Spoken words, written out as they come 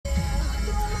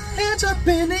Hands up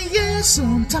in the air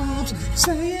sometimes,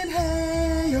 saying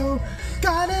hey yo,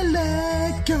 gotta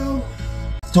let go.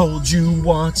 Told you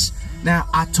once, now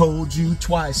I told you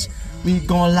twice. We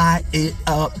gon' light it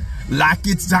up like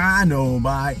it's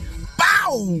dynamite.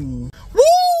 Bow! Woo!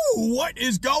 What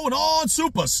is going on,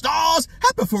 superstars?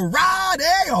 Happy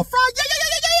Friday or Friday!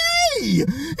 Your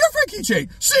Frankie J,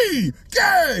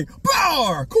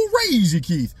 CKPower, Crazy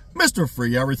Keith, Mr.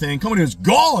 Free Everything, coming to this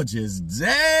gorgeous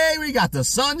day. We got the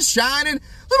sun shining,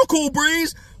 little cool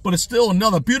breeze, but it's still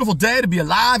another beautiful day to be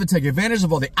alive and take advantage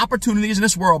of all the opportunities in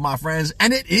this world, my friends.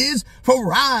 And it is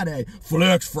Friday,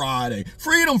 Flex Friday,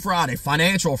 Freedom Friday,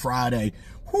 Financial Friday.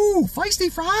 Whoo,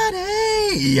 feisty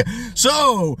Friday.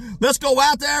 So let's go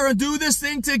out there and do this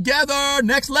thing together.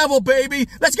 Next level, baby.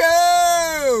 Let's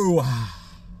go.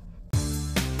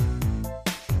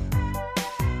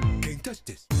 Can't touch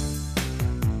this.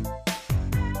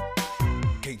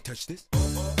 Can't touch this.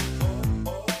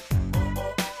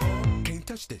 Can't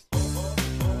touch this.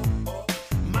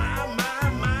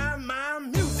 My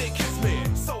music hits me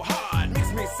so hard,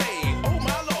 makes me say, oh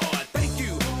my Lord, thank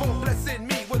you for blessing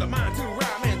me with a mind to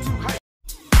rhyme and to hype.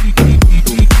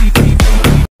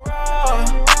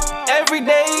 Every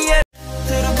day,